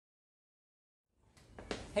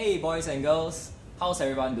Hey boys and girls, how's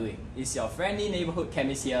everyone doing? It's your friendly neighborhood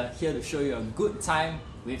chemist here to show you a good time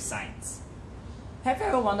with science. Have you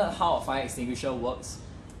ever wondered how a fire extinguisher works?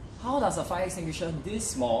 How does a fire extinguisher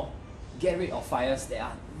this small get rid of fires that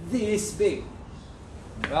are this big?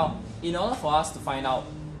 Well, in order for us to find out,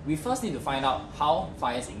 we first need to find out how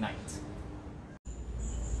fires ignite.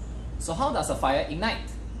 So how does a fire ignite?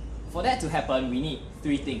 For that to happen, we need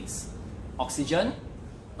three things: oxygen,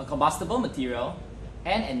 a combustible material,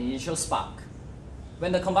 and an initial spark.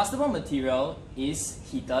 When the combustible material is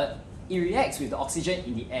heated, it reacts with the oxygen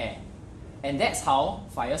in the air, and that's how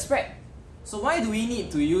fires spread. So why do we need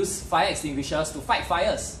to use fire extinguishers to fight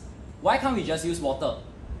fires? Why can't we just use water?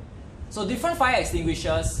 So different fire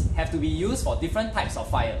extinguishers have to be used for different types of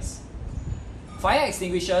fires. Fire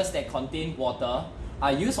extinguishers that contain water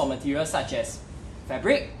are used for materials such as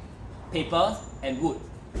fabric, paper, and wood.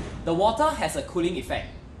 The water has a cooling effect,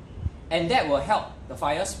 and that will help the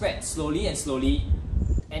fire spread slowly,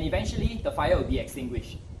 and eventually the fire will be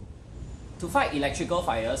extinguished. To fight electrical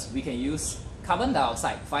fires, we can use carbon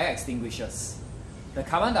dioxide fire extinguishers. The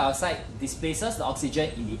carbon dioxide displaces the oxygen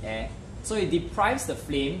in the air, so it deprives the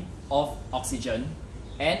flame of oxygen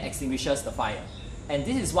and extinguishes the fire. And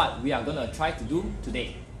this is what we are going to try to do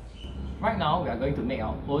today. Right now, we are going to make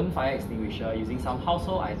our own fire extinguisher using some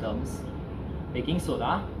household items, baking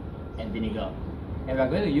soda and vinegar. And we are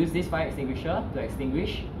going to use this fire extinguisher to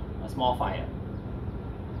extinguish a small fire.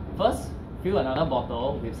 First, fill another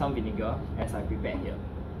bottle with some vinegar as I prepared here.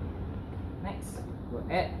 Next, we'll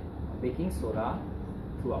add baking soda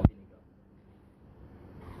to our vinegar.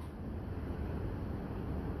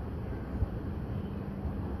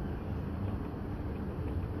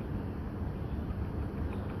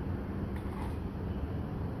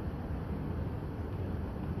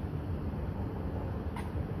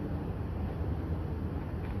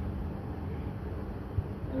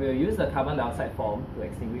 And we'll use the carbon dioxide foam to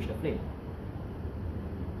extinguish the flame.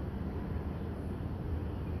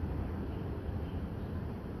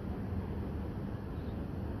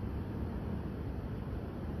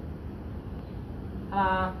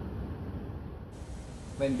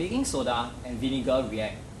 When baking soda and vinegar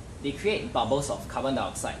react, they create bubbles of carbon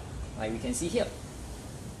dioxide, like we can see here.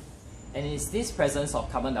 And it's this presence of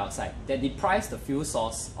carbon dioxide that deprives the fuel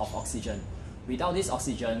source of oxygen. Without this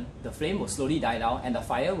oxygen, the flame will slowly die down and the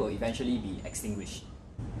fire will eventually be extinguished.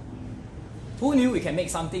 Who knew we can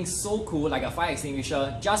make something so cool like a fire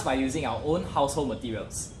extinguisher just by using our own household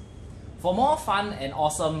materials? For more fun and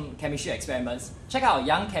awesome chemistry experiments, check out our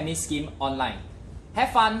Young Chemist scheme online.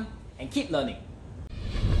 Have fun and keep learning!